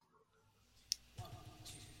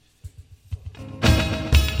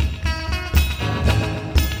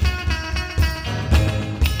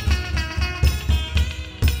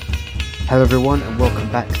Hello everyone and welcome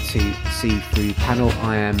back to See Through Panel.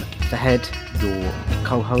 I am Fahad, your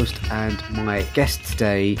co-host, and my guest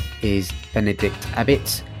today is Benedict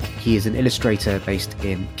Abbott. He is an illustrator based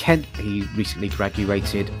in Kent. He recently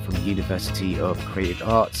graduated from the University of Creative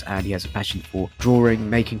Arts and he has a passion for drawing,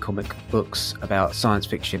 making comic books about science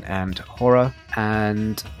fiction and horror.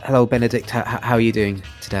 And hello Benedict, how are you doing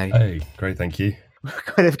today? Hey, great, thank you. We'll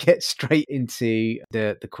kind of get straight into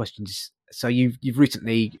the questions. So you've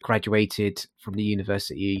recently graduated from the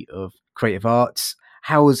University of Creative Arts.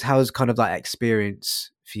 How's kind of that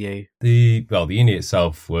experience for you? The uni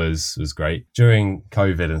itself was great. During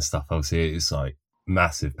COVID and stuff, obviously it's like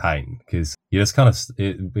massive pain because you just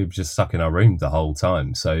we were just stuck in our room the whole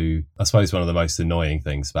time. So I suppose one of the most annoying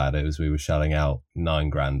things about it was we were shelling out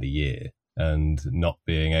 $9,000 a year and not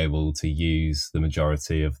being able to use the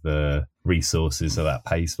majority of the resources that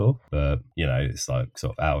pays for. But, you know, it's like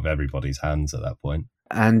sort of out of everybody's hands at that point.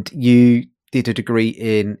 And you did a degree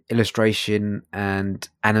in illustration and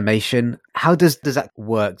animation. How does that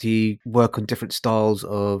work? Do you work on different styles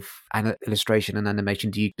of illustration and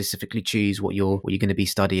animation? Do you specifically choose what you're going to be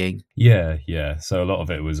studying? Yeah. So a lot of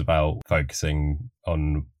it was about focusing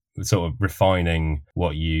on sort of refining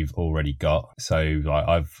what you've already got. So like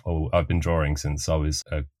I've been drawing since I was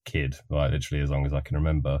a kid, like literally as long as I can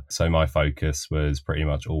remember. So my focus was pretty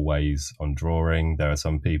much always on drawing. There are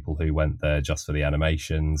some people who went there just for the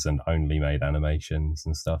animations and only made animations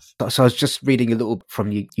and stuff. So I was just reading a little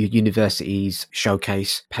from your university's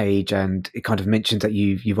showcase page, and it kind of mentioned that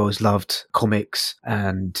you've always loved comics,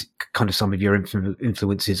 and kind of some of your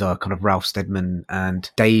influences are kind of Ralph Steadman and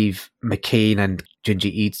Dave McKean and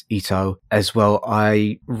Junji Ito as well.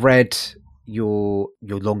 I read your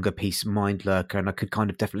longer piece Mind Lurker, and I could kind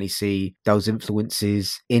of definitely see those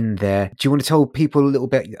influences in there. Do you want to tell people a little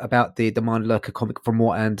bit about the Mind Lurker comic? From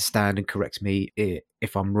what I understand, and correct me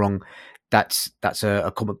if I'm wrong, that's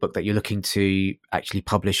a comic book that you're looking to actually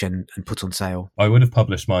publish and put on sale. I would have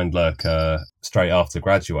published Mind Lurker straight after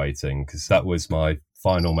graduating because that was my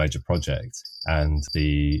final major project, and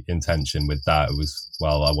the intention with that was,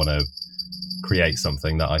 well, I want to create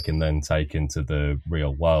something that I can then take into the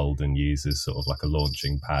real world and use as sort of like a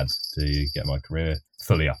launching pad to get my career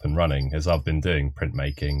fully up and running, as I've been doing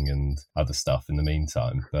printmaking and other stuff in the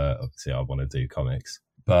meantime. But obviously I want to do comics.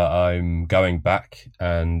 But I'm going back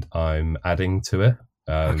and I'm adding to it.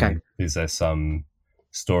 Okay. Is there some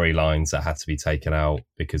storylines that had to be taken out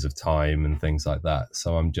because of time and things like that?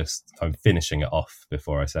 So I'm finishing it off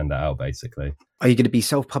before I send it out, basically. Are you going to be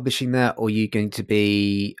self-publishing that, or are you going to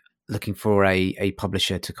be looking for a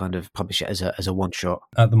publisher to kind of publish it as a one shot?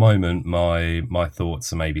 At the moment, my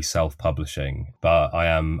thoughts are maybe self-publishing, but I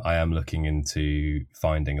am looking into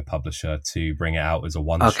finding a publisher to bring it out as a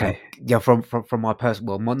one shot. Okay, yeah. From my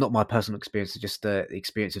personal, well, not my personal experience, just the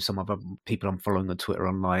experience of some other people I'm following on Twitter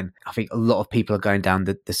online. I think a lot of people are going down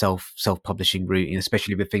the self-publishing route, and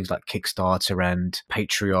especially with things like Kickstarter and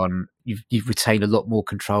Patreon. You've retained a lot more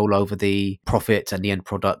control over the profit and the end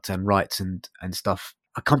product and rights and stuff.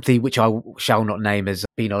 A company which I shall not name has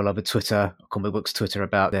been all over Twitter, comic books Twitter,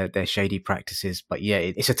 about their shady practices. But yeah,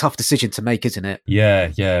 it's a tough decision to make, isn't it?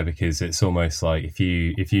 Yeah, because it's almost like if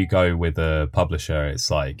you go with a publisher,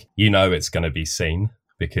 it's like, you know, it's going to be seen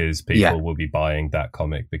because people will be buying that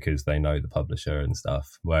comic because they know the publisher and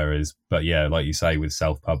stuff. Whereas, but yeah, like you say, with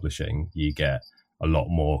self-publishing, you get a lot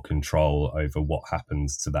more control over what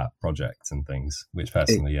happens to that project and things, which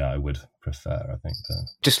personally, I would prefer, I think.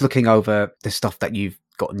 Just looking over the stuff that you've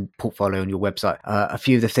got in portfolio on your website, a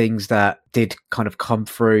few of the things that did kind of come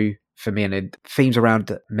through for me, and themes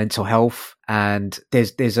around mental health, and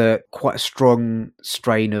there's a quite a strong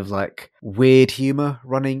strain of like weird humor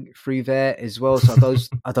running through there as well. So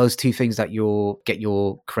are those two things that get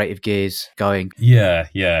your creative gears going? Yeah.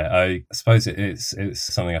 I suppose it's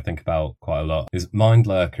something I think about quite a lot. Is Mind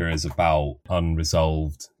Lurker is about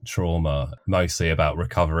unresolved trauma, mostly about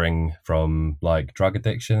recovering from like drug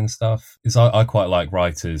addiction and stuff. I quite like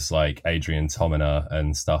writers like Adrian Tomina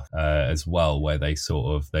and stuff as well, where they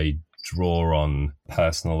draw on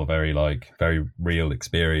personal, very real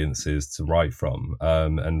experiences to write from.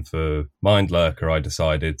 And for Mind Lurker, I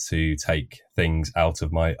decided to take things out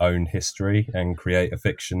of my own history and create a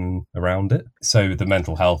fiction around it. So the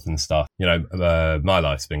mental health and stuff, you know, my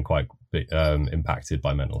life's been quite impacted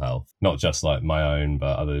by mental health, not just like my own,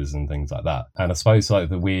 but others and things like that. And I suppose like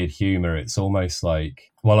the weird humor, it's almost like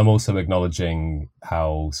while I'm also acknowledging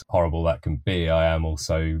how horrible that can be, I am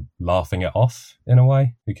also laughing it off in a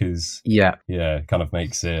way, because it kind of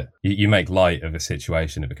makes it, you make light of a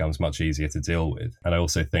situation, it becomes much easier to deal with. And I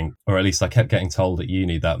also think, or at least I kept getting told at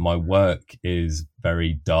uni, that my work is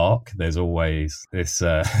very dark. There's always this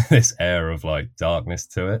this air of like darkness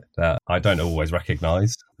to it that I don't always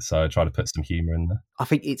recognize, so I try to put some humor in there. I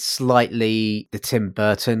think it's slightly the Tim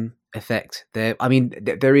Burton effect there. I mean,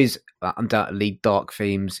 there is undoubtedly dark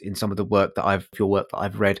themes in some of the work that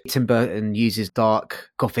I've read. Tim Burton uses dark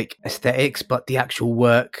gothic aesthetics, but the actual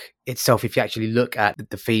work itself, if you actually look at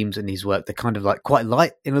the themes in his work, they're kind of like quite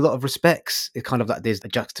light in a lot of respects. It's kind of like there's a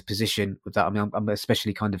juxtaposition with that. I mean, I'm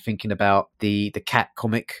especially kind of thinking about the cat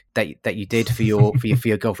comic that you did for your for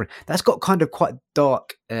your girlfriend. That's got kind of quite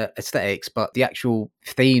dark aesthetics, but the actual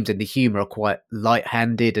themes and the humor are quite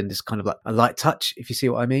light-handed and just kind of like a light touch, if you see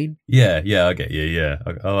what I mean. Yeah, I get you. Yeah,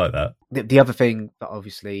 I like that. The other thing that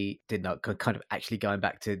obviously did not, kind of actually going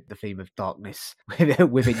back to the theme of darkness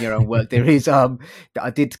within your own work, there is I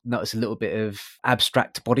did notice a little bit of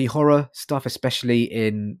abstract body horror stuff, especially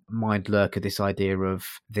in Mind Lurker, this idea of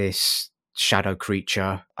this shadow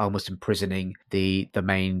creature almost imprisoning the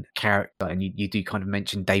main character, and you do kind of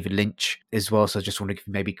mention David Lynch as well, so I just wondering if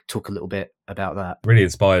you maybe talk a little bit about that. Really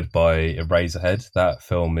inspired by Eraserhead. That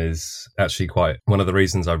film is actually quite one of the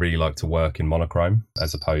reasons I really like to work in monochrome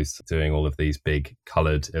as opposed to doing all of these big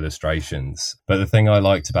coloured illustrations. But the thing I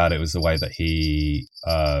liked about it was the way that he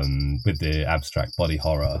with the abstract body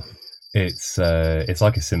horror, it's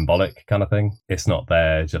like a symbolic kind of thing. It's not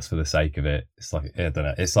there just for the sake of it. It's like, I don't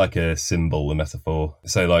know, it's like a symbol, a metaphor.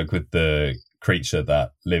 So like with the creature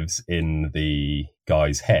that lives in the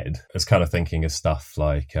guy's head, I was kind of thinking of stuff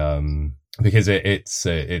like because it's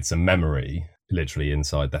a memory literally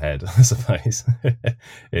inside the head, I suppose.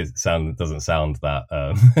 It doesn't sound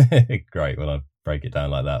that great when I break it down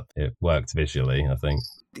like that. It worked visually, I think.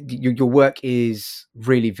 Your work is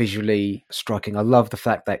really visually striking. I love the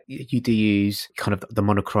fact that you do use kind of the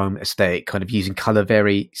monochrome aesthetic, kind of using color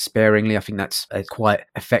very sparingly. I think that's quite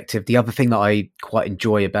effective. The other thing that I quite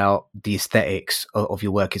enjoy about the aesthetics of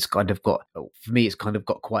your work is kind of got, for me, it's kind of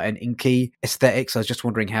got quite an inky aesthetic. So I was just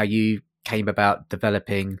wondering how you came about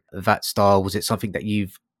developing that style. Was it something that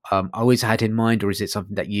you've always had in mind, or is it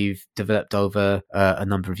something that you've developed over a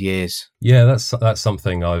number of years? Yeah, that's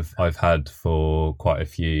something I've had for quite a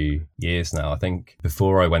few years now. I think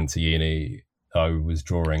before I went to uni, I was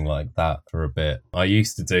drawing like that for a bit. I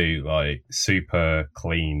used to do like super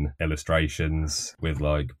clean illustrations with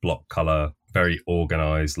like block color, very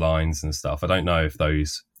organized lines and stuff. I don't know if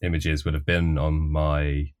those images would have been on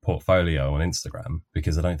my portfolio on Instagram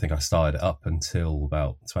because I don't think I started it up until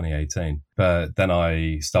about 2018. But then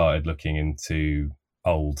I started looking into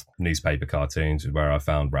old newspaper cartoons where I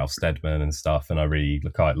found Ralph Steadman and stuff, and I really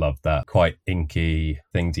quite loved that quite inky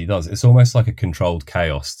things he does. It's almost like a controlled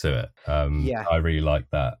chaos to it. I really like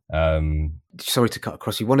that. Sorry to cut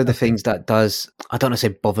across you. One of the things that does, I don't want to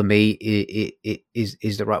say bother me, it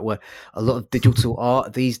is the right word. A lot of digital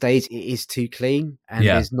art these days, it is too clean, and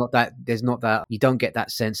there's not that, you don't get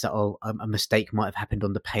that sense that a mistake might have happened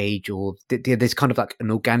on the page, or there's kind of like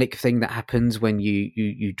an organic thing that happens when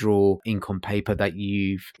you draw ink on paper that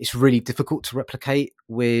it's really difficult to replicate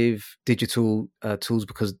with digital tools,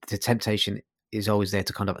 because the temptation is always there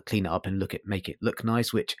to kind of clean it up and make it look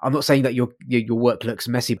nice, which I'm not saying that your work looks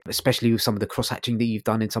messy, but especially with some of the cross-hatching that you've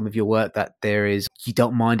done in some of your work, that you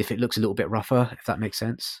don't mind if it looks a little bit rougher, if that makes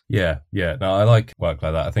sense. Yeah. No, I like work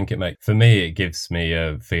like that. I think for me, it gives me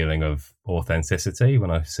a feeling of authenticity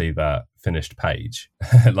when I see that finished page,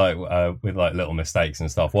 like with like little mistakes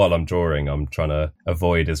and stuff. While I'm drawing, I'm trying to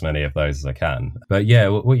avoid as many of those as I can. But yeah,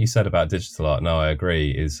 what you said about digital art, no, I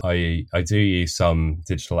agree, is I do use some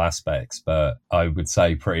digital aspects, but I would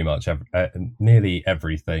say pretty much nearly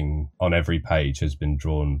everything on every page has been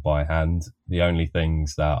drawn by hand. The only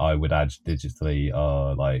things that I would add digitally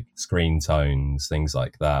are like screen tones, things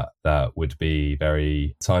like that would be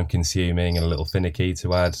very time consuming and a little finicky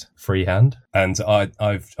to add freehand. And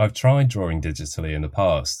I've tried drawing digitally in the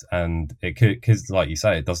past, and it could, because like you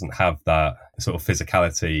say, it doesn't have that sort of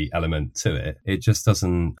physicality element to it. It just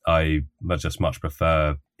doesn't. I just much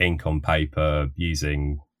prefer ink on paper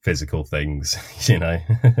using physical things, you know.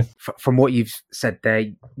 From what you've said there,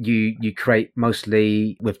 you create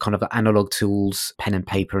mostly with kind of analog tools, pen and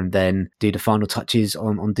paper, and then do the final touches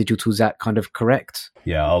on digital tools. Is that kind of correct?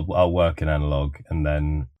 Yeah, I'll work in analog, and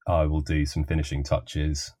then I will do some finishing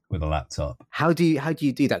touches with a laptop. How do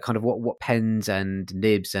you do that? Kind of what pens and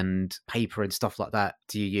nibs and paper and stuff like that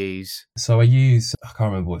do you use? So I can't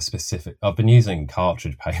remember what specific, I've been using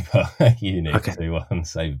cartridge paper at uni Okay. to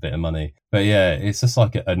save a bit of money. But yeah, it's just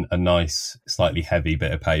like a nice, slightly heavy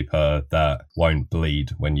bit of paper that won't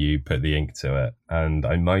bleed when you put the ink to it. And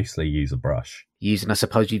I mostly use a brush. And I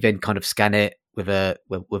suppose you then kind of scan it with a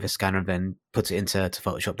scanner and then put it into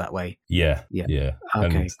Photoshop that way. Yeah. Okay,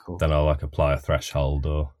 And cool. then I'll like apply a threshold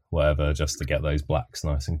or whatever just to get those blacks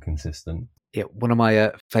nice and consistent. Yeah, one of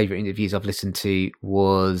my favorite interviews I've listened to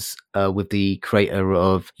was with the creator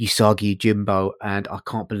of Usagi Jimbo, and I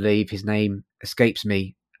can't believe his name escapes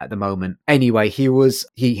me at the moment. Anyway,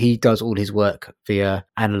 he does all his work via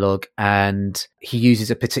analog, and he uses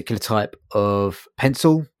a particular type of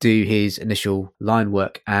pencil to do his initial line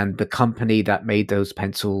work, and the company that made those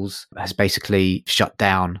pencils has basically shut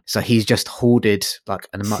down. So he's just hoarded like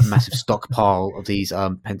a massive stockpile of these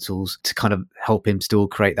pencils to kind of help him still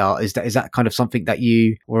create that. Is that kind of something that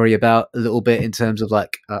you worry about a little bit in terms of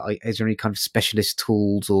like, is there any kind of specialist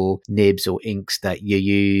tools or nibs or inks that you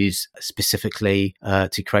use specifically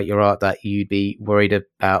to create your art that you'd be worried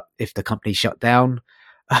about if the company shut down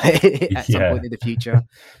at some point in the future?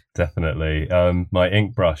 Definitely. My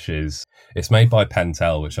ink brush it's made by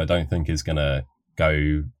Pentel, which I don't think is going to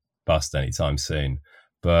go bust anytime soon.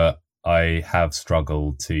 But I have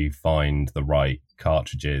struggled to find the right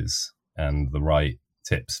cartridges and the right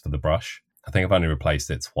tips for the brush. I think I've only replaced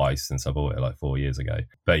it twice since I bought it like 4 years ago.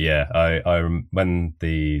 But yeah, I when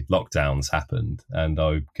the lockdowns happened and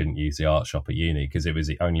I couldn't use the art shop at uni because it was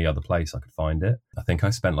the only other place I could find it, I think I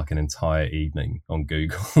spent like an entire evening on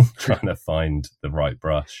Google trying to find the right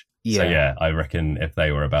brush. Yeah. So yeah, I reckon if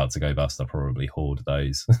they were about to go bust, I'd probably hoard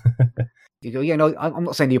those. You go, yeah, no, I'm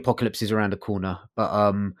not saying the apocalypse is around the corner,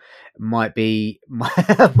 but might be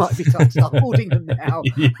time to start hoarding them now.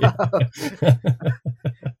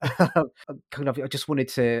 I just wanted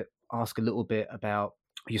to ask a little bit about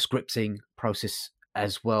your scripting process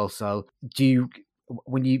as well. So,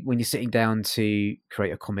 when you're sitting down to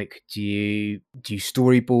create a comic, do you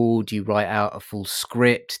storyboard? Do you write out a full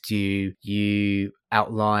script? Do you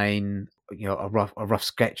outline a rough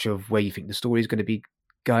sketch of where you think the story is going to be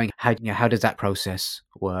going? How does that process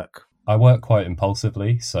work? I work quite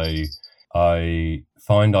impulsively, so I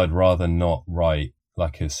find I'd rather not write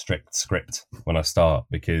like a strict script when I start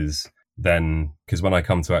because when I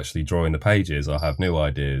come to actually drawing the pages, I'll have new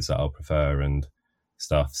ideas that I'll prefer and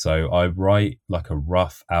stuff. So I write like a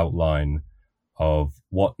rough outline of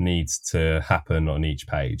what needs to happen on each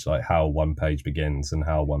page, like how one page begins and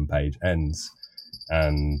how one page ends.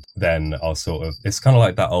 And then I'll it's kind of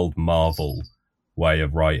like that old Marvel way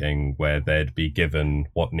of writing where they'd be given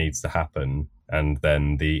what needs to happen and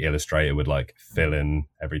then the illustrator would like fill in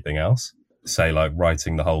everything else. Say like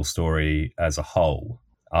writing the whole story as a whole,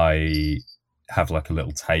 I have like a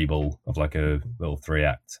little table of like a little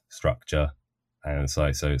 3-act structure, and it's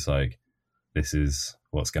like this is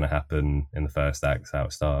what's going to happen in the first act, how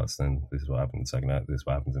it starts, and this is what happens in the second act, this is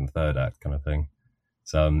what happens in the third act, kind of thing.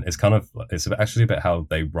 So it's actually a bit how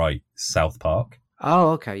they write South Park.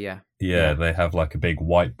 Oh, okay, yeah. They have like a big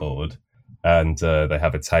whiteboard and they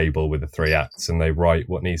have a table with the 3 acts and they write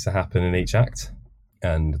what needs to happen in each act.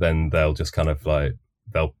 And then they'll just kind of like,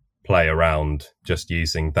 they'll play around just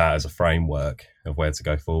using that as a framework of where to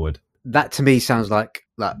go forward. That to me sounds like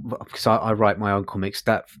because I write my own comics,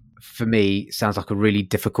 that for me sounds like a really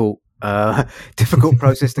difficult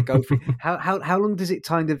process to go through. How long does it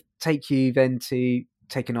kind of take you then to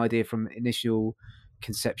take an idea from initial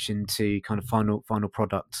conception to kind of final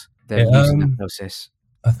product using that process?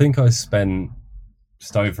 I think I spent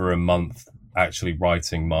just over a month actually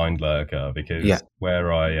writing Mindlurker because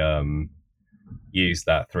where I used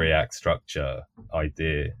that 3-act structure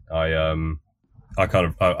idea, I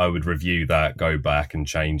would review that, go back and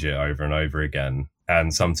change it over and over again.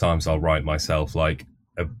 And sometimes I'll write myself like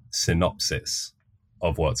a synopsis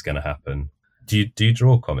of what's going to happen. Do you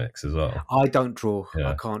draw comics as well? I don't draw.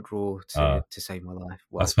 Yeah. I can't draw to save my life.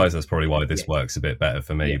 Well, I suppose that's probably why this works a bit better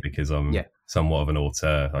for me because I'm somewhat of an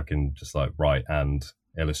auteur. I can just like write and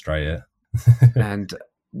illustrate it. And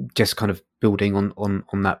just kind of building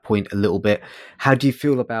on that point a little bit, how do you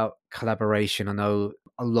feel about collaboration? I know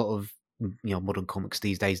a lot of modern comics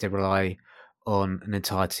these days, they rely on an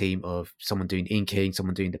entire team of someone doing inking,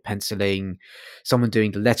 someone doing the penciling, someone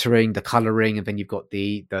doing the lettering, the coloring, and then you've got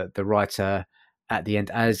the writer at the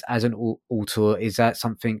end. As an author, is that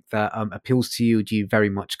something that appeals to you? Do you very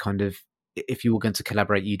much kind of, if you were going to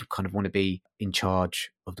collaborate, you'd kind of want to be in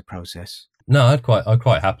charge of the process? No, I'd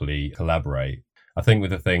quite happily collaborate. I think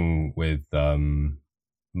with the thing with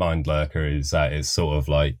Mind Lurker is that it's sort of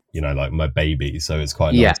like, like my baby. So it's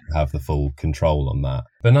quite Yeah, nice to have the full control on that.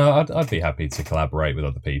 But no, I'd be happy to collaborate with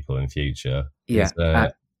other people in future. yeah,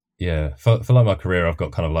 Yeah, for like my career, I've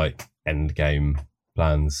got kind of like end game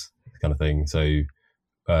plans kind of thing. So,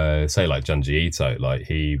 say like Junji Ito, like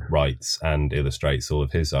he writes and illustrates all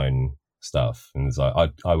of his own stuff, and it's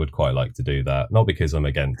like I would quite like to do that. Not because I'm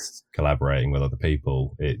against collaborating with other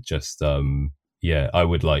people. It just I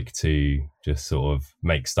would like to just sort of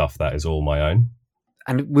make stuff that is all my own.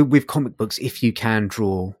 and with comic books, if you can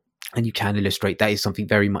draw and you can illustrate, that is something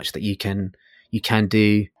very much that you can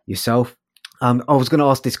do yourself. I was going to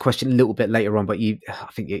ask this question a little bit later on, but I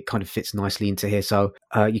think it kind of fits nicely into here. So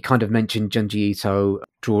you kind of mentioned Junji Ito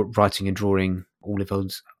writing and drawing all of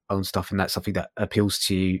his own stuff, and that's something that appeals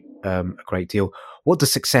to you a great deal. What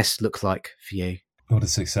does success look like for you? What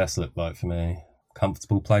does success look like for me?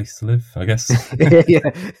 Comfortable place to live, I guess.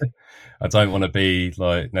 Yeah. I don't want to be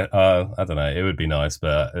like, I don't know, it would be nice,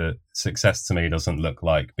 but success to me doesn't look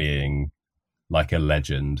like being like a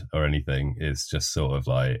legend or anything. It's just sort of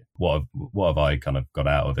like, what have I kind of got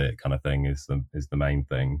out of it kind of thing is the main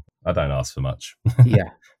thing. I don't ask for much.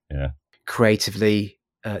 Yeah. Yeah. Creatively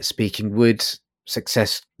speaking, would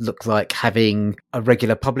success look like having a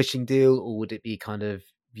regular publishing deal, or would it be kind of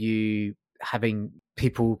you having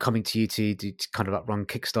people coming to you to kind of like run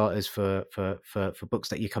Kickstarters for books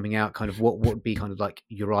that you're coming out? Kind of what would be kind of like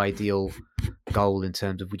your ideal goal in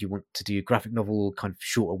terms of, would you want to do graphic novel, kind of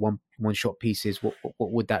shorter one shot pieces? What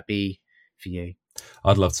would that be for you?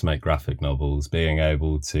 I'd love to make graphic novels. Being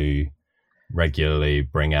able to regularly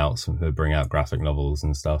bring out graphic novels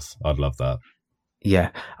and stuff, I'd love that. Yeah.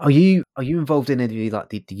 Are you involved in any like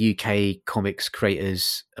the UK comics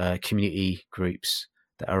creators community groups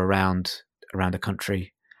that are around the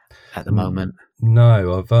country at the moment?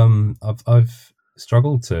 No, I've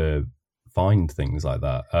struggled to find things like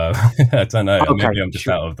that. I don't know. Okay, maybe I'm just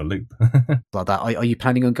out of the loop. Like that. Are you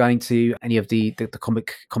planning on going to any of the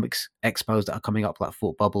comics expos that are coming up, like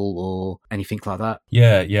Thought Bubble or anything like that?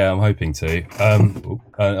 Yeah, I'm hoping to.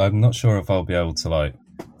 I'm not sure if I'll be able to like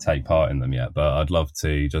take part in them yet, but I'd love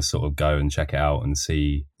to just sort of go and check it out and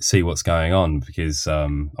see what's going on, because I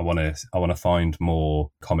want to find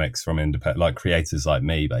more comics from independent, like creators like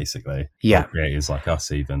me, basically. Yeah, creators like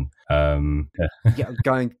us, even. Yeah,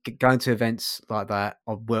 going to events like that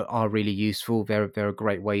are really useful. They're a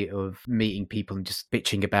great way of meeting people and just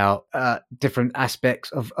bitching about different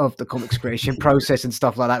aspects of the comics creation process and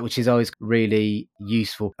stuff like that, which is always really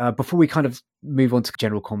useful. Before we kind of move on to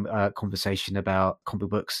general conversation about comic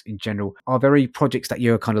books in general, are there any projects that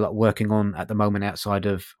you're kind of like working on at the moment outside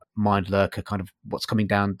of Mind Lurker? Kind of what's coming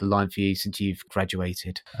down the line for you since you've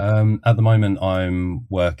graduated? At the moment, I'm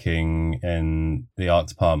working in the art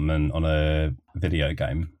department on a video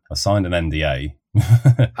game. I signed an NDA.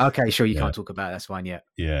 Okay, sure, you can't talk about it, that's fine.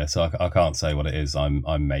 Yeah, so I can't say what it is I'm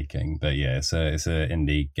making, but yeah, it's a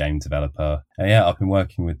indie game developer. And yeah, I've been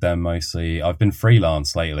working with them mostly. I've been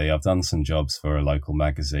freelance lately. I've done some jobs for a local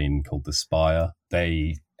magazine called The Spire.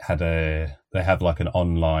 They have like an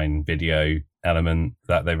online video element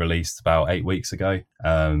that they released about 8 weeks ago.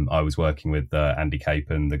 I was working with Andy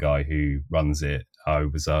Capon, the guy who runs it. I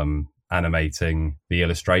was animating the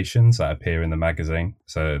illustrations that appear in the magazine,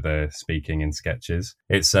 so they're speaking in sketches.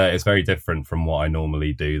 It's very different from what I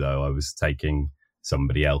normally do, though. I was taking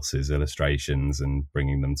somebody else's illustrations and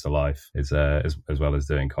bringing them to life. It's as well as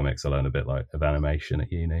doing comics. I learned a bit like of animation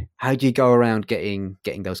at uni. How do you go around getting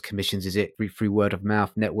those commissions? Is it through word of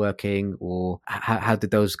mouth, networking, or how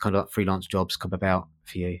did those kind of like freelance jobs come about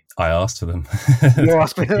for you? I asked for them. You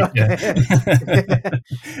asked for them.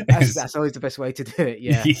 That's always the best way to do it.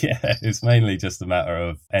 Yeah. Yeah, it's mainly just a matter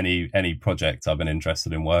of any project I've been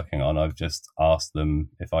interested in working on. I've just asked them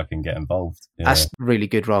if I can get involved. Yeah. That's really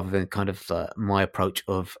good, rather than kind of my approach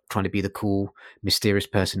of trying to be the cool, mysterious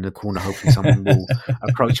person in the corner. Hopefully, someone will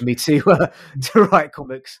approach me to write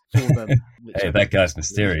comics for them. Hey, that guy's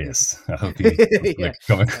mysterious. I hope he make a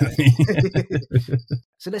comic with me.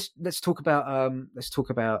 So let's talk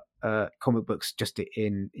about comic books just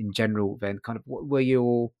in general. Then, kind of what were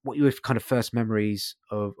your kind of first memories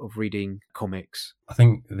of reading comics? I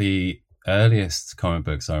think the earliest comic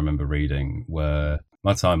books I remember reading were,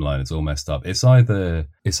 my timeline is all messed up. It's either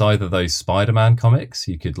those Spider-Man comics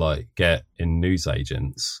you could like get in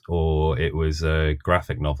newsagents, or it was a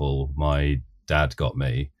graphic novel my dad got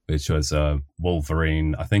me, which was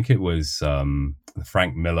Wolverine. I think it was the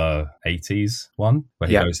Frank Miller 80s one where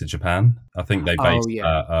he goes to Japan. I think they based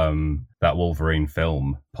that Wolverine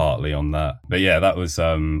film partly on that. But yeah, that was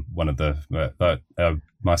one of the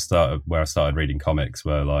where I started reading comics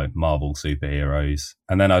were like Marvel superheroes.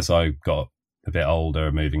 And then as I got a bit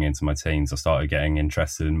older, moving into my teens, I started getting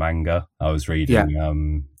interested in manga. I was Yeah.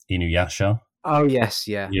 reading Inuyasha. Oh yes,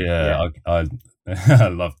 yeah, yeah. Yeah, I I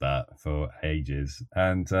loved that for ages.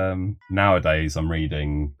 And nowadays I'm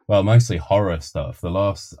reading, well, mostly horror stuff.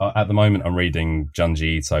 At the moment I'm reading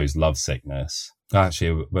Junji Ito's Love Sickness.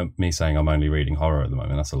 Actually, me saying I'm only reading horror at the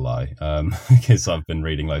moment, that's a lie. Because I've been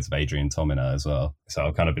reading loads of Adrian Tomina as well. So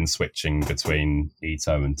I've kind of been switching between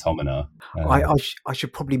Ito and Tomina. I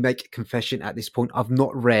should probably make a confession at this point. I've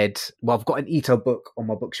not read. Well, I've got an Ito book on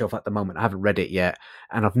my bookshelf at the moment. I haven't read it yet,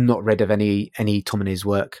 and I've not read of any Tomina's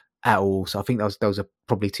work at all. So I think those are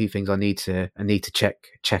probably two things I need to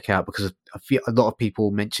check out, because I feel a lot of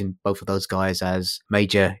people mention both of those guys as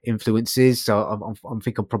major influences. So I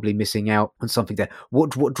think I'm probably missing out on something there.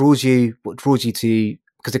 What draws you to,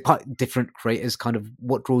 because they're quite different creators, kind of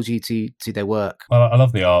what draws you to their work? Well, I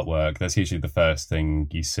love the artwork. That's usually the first thing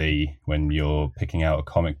you see when you're picking out a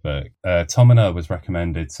comic book. Tomina was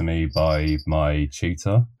recommended to me by my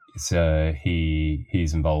tutor.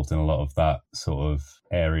 He's involved in a lot of that sort of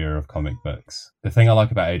area of comic books. The thing I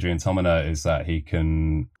like about Adrian Tomina is that he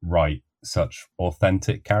can write such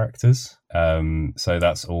authentic characters. So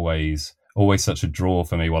that's always such a draw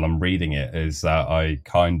for me while I'm reading it, is that I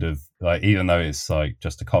kind of like, even though it's like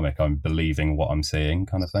just a comic, I'm believing what I'm seeing,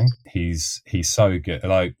 kind of thing. He's so good.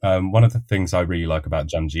 Like one of the things I really like about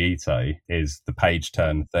Junji Ito is the page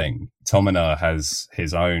turn thing. Tomina has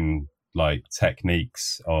his own like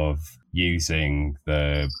techniques of using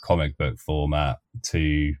the comic book format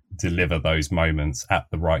to deliver those moments at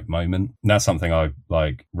the right moment. And that's something I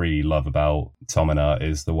like really love about Tomina,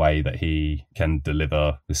 is the way that he can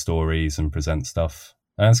deliver the stories and present stuff.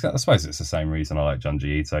 And I suppose it's the same reason I like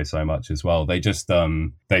Junji Ito so much as well. They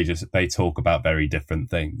talk about very different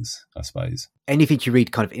things, I suppose. Anything you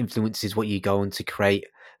read kind of influences what you go on to create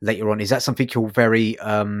later on. Is that something you're very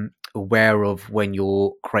aware of when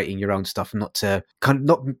you're creating your own stuff, not to kind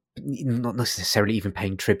of not necessarily even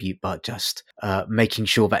paying tribute, but just making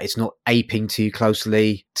sure that it's not aping too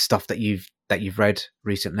closely stuff that you've read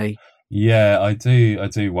recently? Yeah, I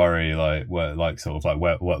do worry, like what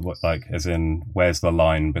as in, where's the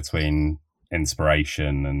line between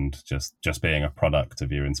inspiration and just being a product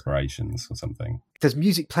of your inspirations or something. Does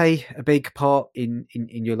music play a big part in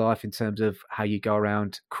your life in terms of how you go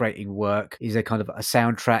around creating work? Is there kind of a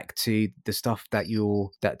soundtrack to the stuff that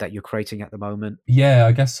you're creating at the moment? Yeah,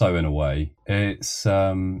 I guess so, in a way. It's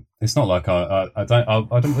not like I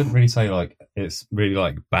wouldn't really say like it's really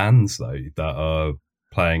like bands though that are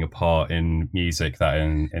playing a part in music that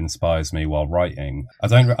inspires me while writing. I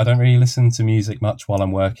don't really listen to music much while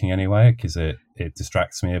I'm working anyway, because it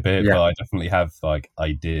distracts me a bit. Yeah. But I definitely have like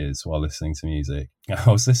ideas while listening to music.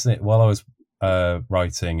 I was listening while I was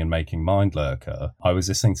writing and making Mindlurker. I was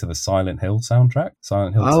listening to the Silent Hill soundtrack.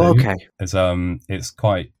 Silent Hill 2. Oh, okay. It's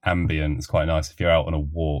quite ambient. It's quite nice if you're out on a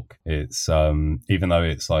walk. It's even though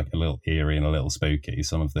it's like a little eerie and a little spooky,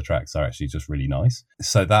 some of the tracks are actually just really nice.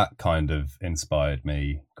 So that kind of inspired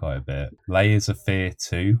me quite a bit. Layers of Fear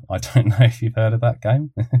 2. I don't know if you've heard of that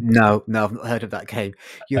game. No, I've not heard of that game.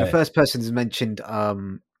 You're the first person who's mentioned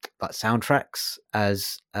like soundtracks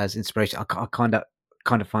as inspiration. I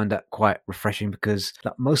kind of find that quite refreshing, because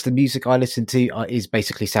like, most of the music I listen to is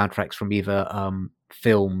basically soundtracks from either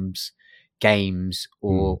films, games,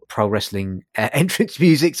 or pro wrestling entrance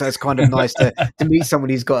music. So it's kind of nice to meet someone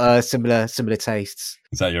who's got similar tastes.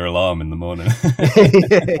 Is that your alarm in the morning?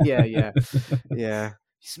 Yeah.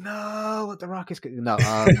 Smell what the rock is cooking. No,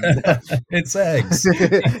 it's eggs.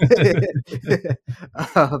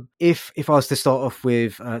 If I was to start off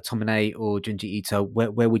with Tomine or Junji Ito,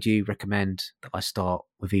 where would you recommend that I start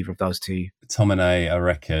with either of those two? Tomine, I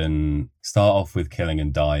reckon, start off with Killing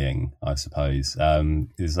and Dying, I suppose.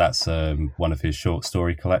 That's one of his short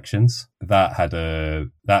story collections.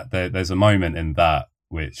 There's a moment in that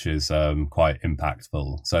which is quite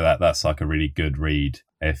impactful. So that's like a really good read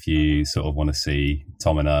if you sort of want to see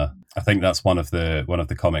Tomina. I think that's one of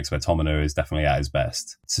the comics where Tomina is definitely at his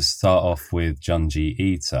best. To start off with Junji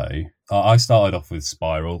Ito, I started off with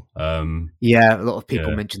Spiral. Yeah, a lot of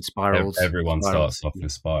people mention Spirals. Everyone starts off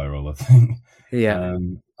with Spiral, I think. Yeah.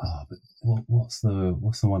 But what's the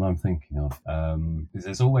one I'm thinking of?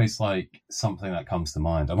 There's always like something that comes to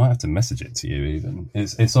mind. I might have to message it to you. Even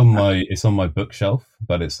it's on my bookshelf,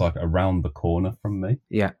 but it's like around the corner from me.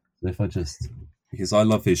 Yeah. If I just, because I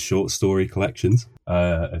love his short story collections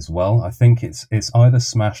as well. I think it's either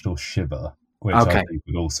Smashed or Shiver, which I think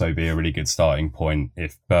would also be a really good starting point.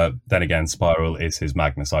 But then again, Spiral is his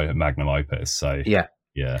magnum opus. So yeah.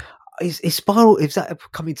 Is Spiral, is that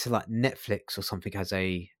coming to like Netflix or something as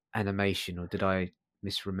a animation, or did I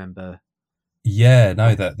misremember Yeah,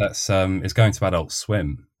 no, that's it's going to Adult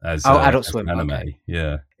Swim Oh, Adult as an Swim. anime. Okay.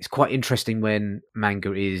 Yeah. It's quite interesting when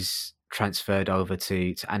manga is transferred over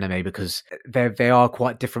to anime because they are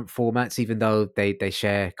quite different formats, even though they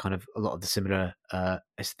share kind of a lot of the similar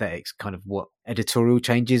aesthetics, kind of what editorial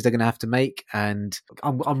changes they're going to have to make. And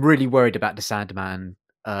I'm really worried about the Sandman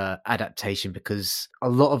adaptation because a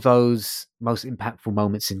lot of those most impactful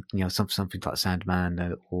moments in something like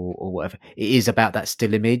Sandman or whatever, it is about that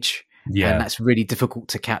still image, and Yeah. that's really difficult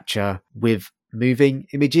to capture with moving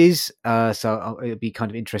images. So it'll be kind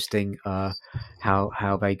of interesting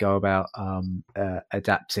how they go about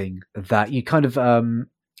adapting that. You kind of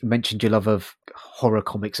mentioned your love of horror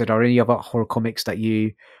comics. Are there any other horror comics that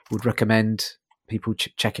you would recommend people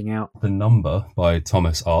checking out? The Number by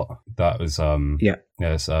Thomas Ott. That was Yeah.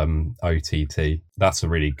 yes, OTT. That's a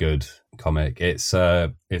really good comic. It's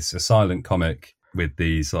a silent comic with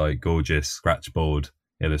these like gorgeous scratchboard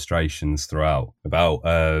illustrations throughout about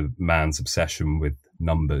a man's obsession with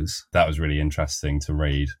numbers. That was really interesting to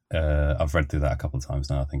read. I've read through that a couple of times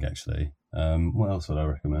now, I think, actually. What else would I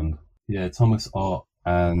recommend? Yeah, Thomas Ott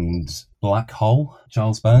and Black Hole,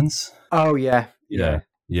 Charles Burns. Oh yeah, Yeah.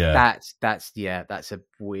 Yeah. That's a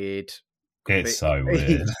weird. It's so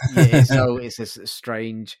weird. Yeah, it's a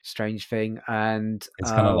strange thing, and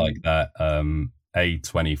it's kind of like that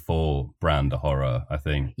A24 brand of horror, I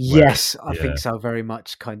think. Yes, I think so very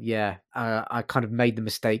much. I kind of made the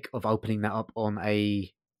mistake of opening that up on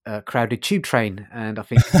a crowded tube train, and I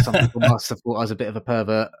think some people must have thought I was a bit of a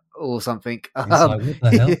pervert or something. It's like, what the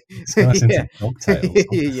hell? This guy's into Dogtails.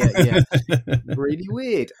 yeah, really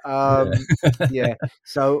weird. Yeah.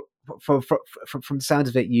 So from the sound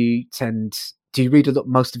of it, do you read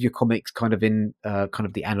most of your comics kind of in kind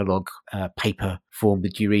of the analog paper form?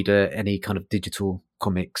 Did you read any kind of digital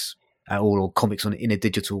comics at all, or comics in a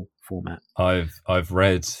digital format? I've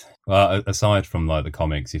read, well, aside from like the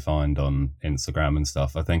comics you find on Instagram and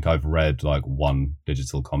stuff, I think I've read like one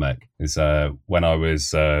digital comic. Is when I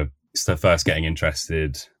was first getting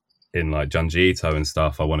interested in like Junji Ito and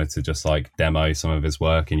stuff, I wanted to just like demo some of his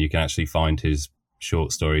work, and you can actually find his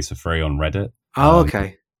short stories for free on Reddit. Oh,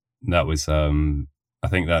 okay. That was I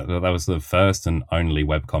think that was the first and only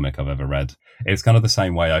webcomic I've ever read. It's kind of the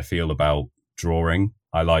same way I feel about drawing.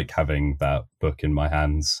 I like having that book in my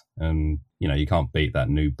hands, and you can't beat that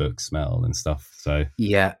new book smell and stuff. So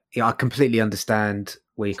yeah, I completely understand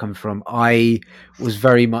where you're coming from. I was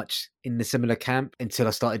very much in the similar camp until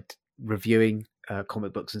I started reviewing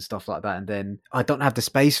comic books and stuff like that, and then I don't have the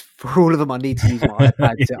space for all of them. I need to use my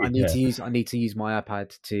iPad. I need to use my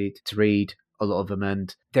iPad to read a lot of them,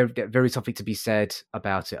 and there is something to be said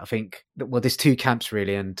about it. I think there's two camps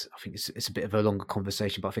really, and I think it's a bit of a longer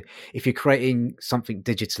conversation, but I think if you're creating something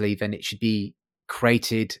digitally, then it should be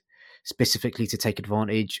created specifically to take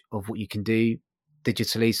advantage of what you can do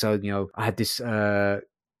digitally. So I had this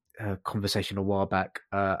conversation a while back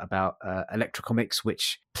about Electra Comics,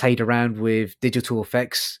 which played around with digital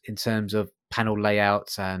effects in terms of panel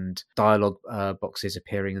layouts and dialogue boxes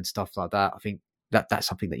appearing and stuff like that. I think that's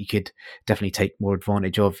something that you could definitely take more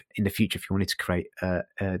advantage of in the future if you wanted to create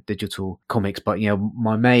digital comics. But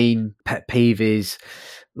my main pet peeve is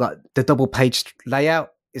like the double page layout.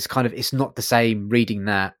 It's not the same reading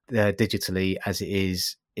that digitally as it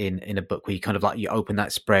is in a book, where you kind of like you open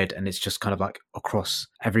that spread and it's just kind of like across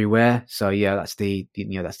everywhere. So yeah, that's the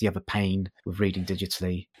other pain with reading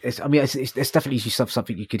digitally. It's definitely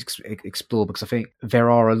something you could explore, because I think there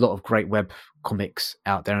are a lot of great web comics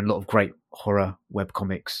out there and a lot of great horror web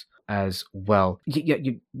comics as well.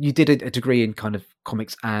 You did a degree in kind of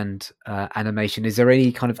comics and animation. Is there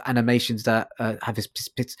any kind of animations that have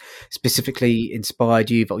specifically inspired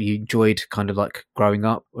you, that you enjoyed kind of like growing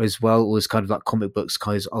up as well, or is kind of like comic books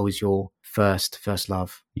kind of always your first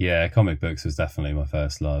love? Yeah, comic books was definitely my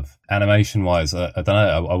first love. Animation wise, I don't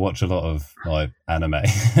know. I watch a lot of like anime.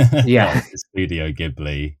 Yeah, like Studio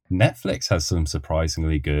Ghibli. Netflix has some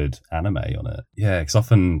surprisingly good anime on it. Yeah, because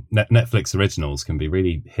often Netflix originals can be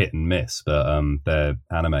really hit and miss, but their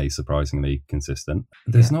anime is surprisingly consistent.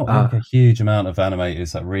 There's not like a huge amount of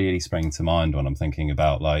animators that really spring to mind when I'm thinking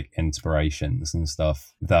about like inspirations and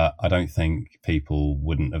stuff that I don't think people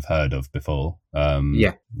wouldn't have heard of before.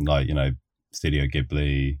 Like Studio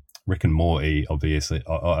Ghibli, Rick and Morty, obviously.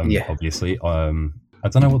 Obviously. I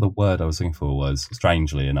don't know what the word I was looking for was.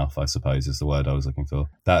 Strangely enough, I suppose, is the word I was looking for.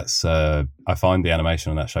 That's I find the animation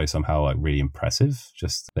on that show somehow like really impressive.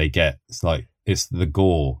 Just it's the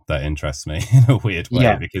gore that interests me in a weird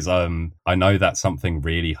way, because I know that's something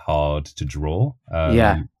really hard to draw.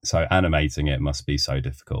 So animating it must be so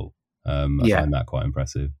difficult. I find that quite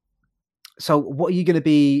impressive. So what are you going to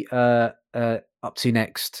be up to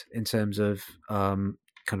next in terms of kind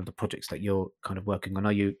of the projects that you're kind of working on?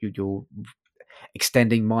 Are you're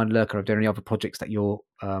extending Mind Lurker? Are there any other projects that you're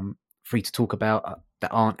free to talk about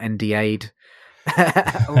that aren't NDA'd?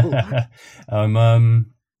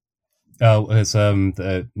 There's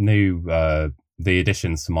the new the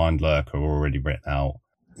additions to Mind Lurker are already written out.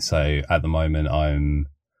 So at the moment,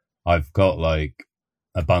 I've got like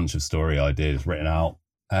a bunch of story ideas written out,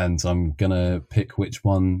 and I'm gonna pick which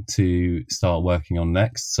one to start working on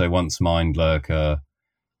next. So once Mind Lurker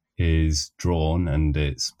is drawn and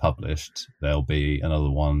it's published, there'll be another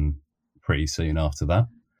one pretty soon after that.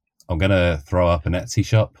 I'm gonna throw up an Etsy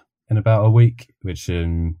shop in about a week, which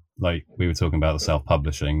like we were talking about, the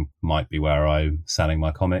self-publishing might be where I'm selling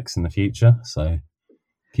my comics in the future. So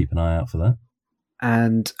keep an eye out for that.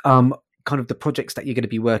 And kind of the projects that you're going to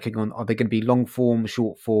be working on, are they going to be long form,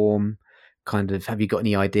 short form? Kind of, have you got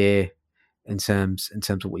any idea in terms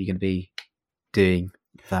of what you're going to be doing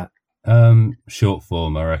with that? Short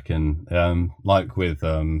form, I reckon. Like with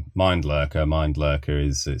Mind Lurker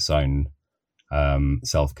is its own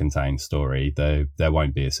self-contained story. There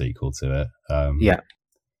won't be a sequel to it.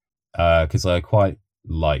 Because I quite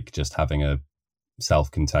like just having a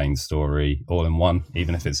self-contained story all in one,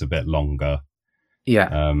 even if it's a bit longer.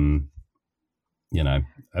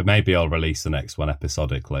 Maybe I'll release the next one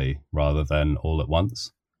episodically rather than all at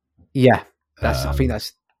once. I think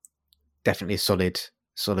that's definitely a solid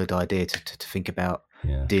idea to think about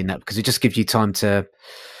doing that, because it just gives you time to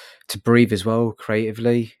breathe as well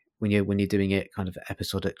creatively when you're doing it kind of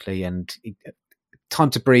episodically, and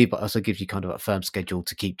time to breathe, but also gives you kind of a firm schedule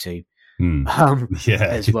to keep to.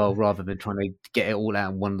 As well, rather than trying to get it all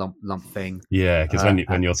out in one lump thing. Yeah, because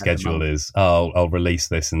when your schedule is, I'll release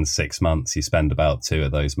this in 6 months, you spend about 2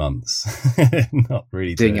 of those months not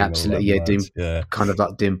really doing absolutely, kind of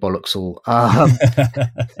like doing bollocks all.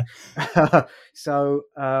 So,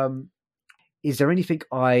 is there anything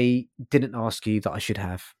I didn't ask you that I should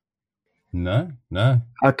have? No.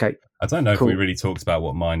 Okay, I don't know if we really talked about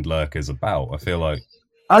what Mind Lurker is about. I feel like.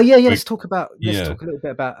 Oh yeah. Let's talk a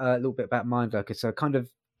little bit about Mind Lurker. So, kind of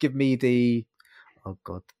give me the. Oh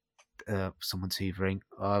God, someone's hoovering.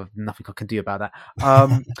 Nothing I can do about that.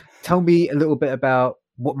 Tell me a little bit about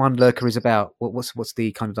what Mind Lurker is about. What's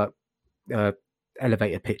the kind of like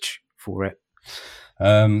elevator pitch for it?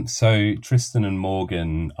 So Tristan and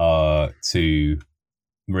Morgan are 2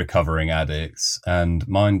 recovering addicts, and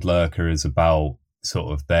Mind Lurker is about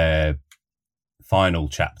sort of their final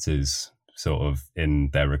chapters sort of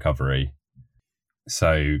in their recovery.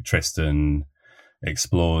 So Tristan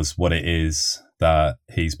explores what it is that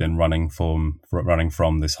he's been running from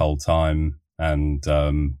this whole time, and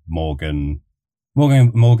Morgan's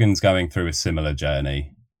going through a similar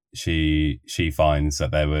journey. She finds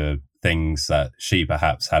that there were things that she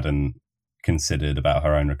perhaps hadn't considered about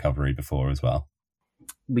her own recovery before as well.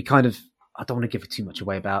 We kind of, I don't want to give too much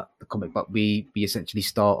away about the comic, but we essentially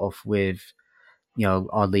start off with,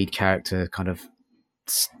 our lead character kind of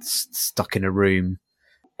stuck in a room,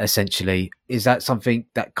 essentially. Is that something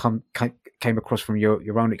that came across from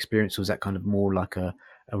your own experience, or was that kind of more like a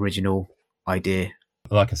original idea?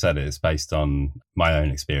 Like I said, it's based on my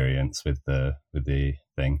own experience with the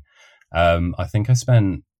thing. I think I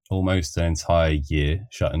spent almost an entire year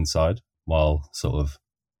shut inside while sort of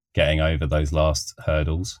getting over those last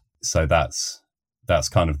hurdles. So that's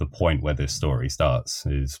kind of the point where this story starts,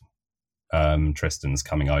 is Tristan's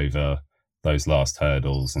coming over those last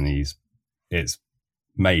hurdles, and it's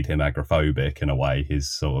made him agoraphobic in a way,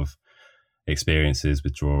 his sort of experiences,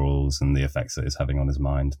 withdrawals, and the effects that it's having on his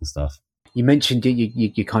mind and stuff. You mentioned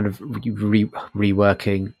you kind of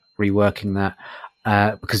reworking that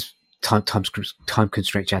because time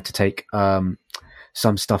constraints, you had to take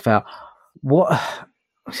some stuff out. What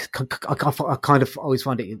I kind of always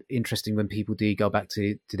find it interesting when people do go back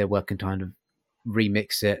to their work and kind of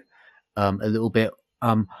remix it a little bit.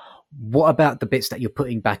 What about the bits that you're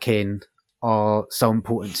putting back in are so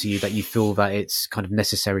important to you that you feel that it's kind of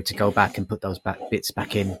necessary to go back and put those bits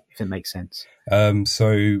back in, if it makes sense?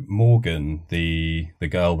 So Morgan, the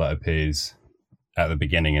girl that appears at the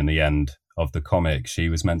beginning and the end of the comic, she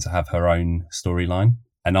was meant to have her own storyline,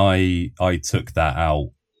 and I took that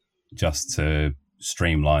out just to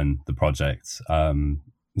streamline the project.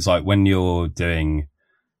 It's like when you're doing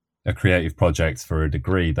a creative project for a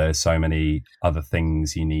degree, there's so many other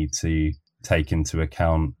things you need to take into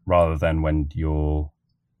account, rather than when you're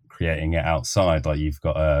creating it outside. Like you've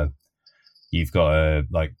got a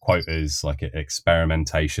like quotas, like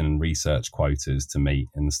experimentation and research quotas to meet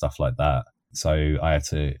and stuff like that. So I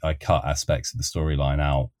cut aspects of the storyline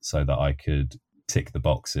out so that I could tick the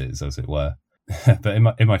boxes, as it were. But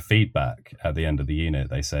in my feedback at the end of the unit,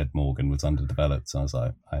 they said Morgan was underdeveloped. So I was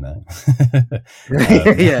like, I know.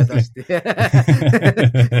 Yeah, that's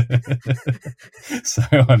So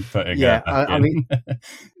I'm putting yeah. back I in. mean,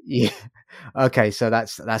 yeah. Okay, so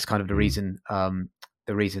that's kind of the Mm. reason.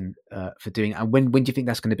 The reason for doing it. And when do you think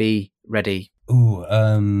that's going to be ready? Ooh,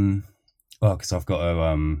 well, because I've got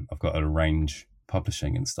to arrange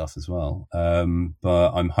publishing and stuff as well.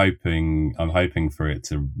 But I'm hoping for it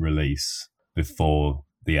to release before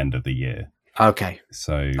the end of the year. Okay.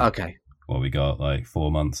 So Okay. what we got, like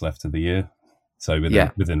 4 months left of the year. So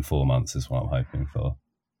within 4 months is what I'm hoping for.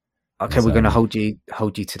 Okay, we're going to hold you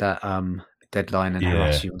to that deadline and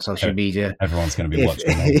harass you on social media. Everyone's going to be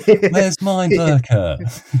watching me. Where's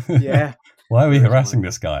Mindlurker? Yeah. Why are we harassing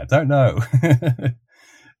this guy? I don't know.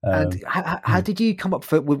 And how did you come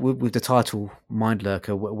up with the title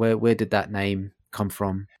Mindlurker? Where did that name come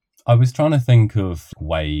from? I was trying to think of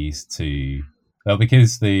ways to, well,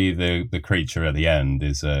 because the creature at the end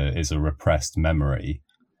is a repressed memory.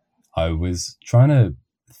 I was trying to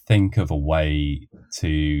think of a way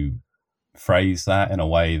to phrase that in a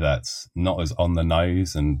way that's not as on the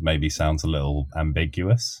nose and maybe sounds a little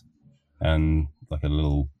ambiguous and like a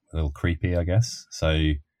little creepy, I guess.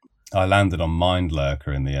 So I landed on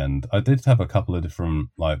Mindlurker in the end. I did have a couple of different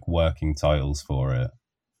like working titles for it,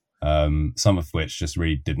 some of which just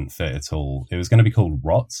really didn't fit at all. It was going to be called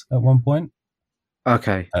Rot at one point.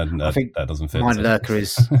 Okay, and I think that doesn't fit. Mindlurker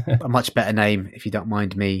is a much better name, if you don't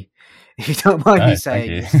mind me. If you don't mind me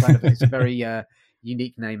saying, it's a very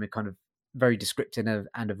unique name and kind of very descriptive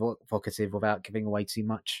and evocative without giving away too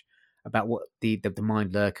much about what the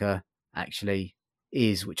Mindlurker actually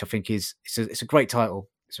is, which I think it's a great title.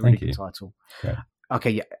 It's a really good title. Great.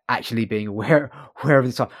 Okay, yeah, actually being aware of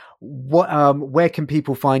the title. What where can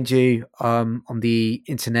people find you on the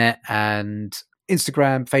internet and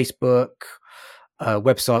Instagram, Facebook,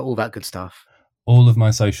 website, all that good stuff? All of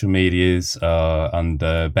my social medias are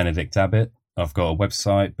under Benedict Abbott. I've got a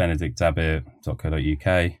website,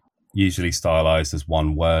 benedictabbott.co.uk, usually stylized as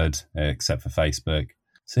one word, except for Facebook.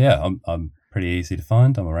 So yeah, I'm pretty easy to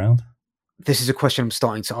find. I'm around. This is a question I'm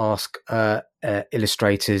starting to ask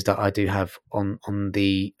illustrators that I do have on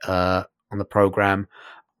the program.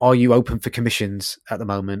 Are you open for commissions at the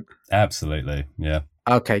moment? Absolutely, yeah.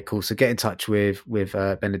 Okay, cool. So get in touch with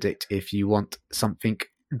Benedict if you want something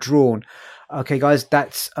drawn. Okay, guys,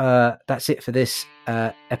 that's it for this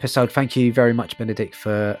episode. Thank you very much, Benedict,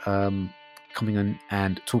 for coming on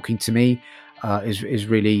and talking to me. Is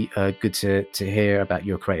really good to hear about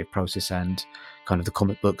your creative process and kind of the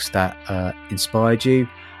comic books that inspired you.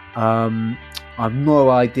 I've no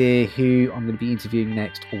idea who I'm going to be interviewing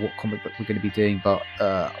next or what comic book we're going to be doing, but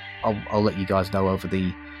I'll let you guys know over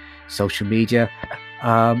the social media.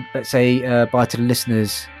 Let's say bye to the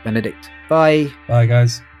listeners. Benedict, bye. Bye,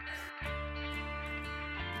 guys.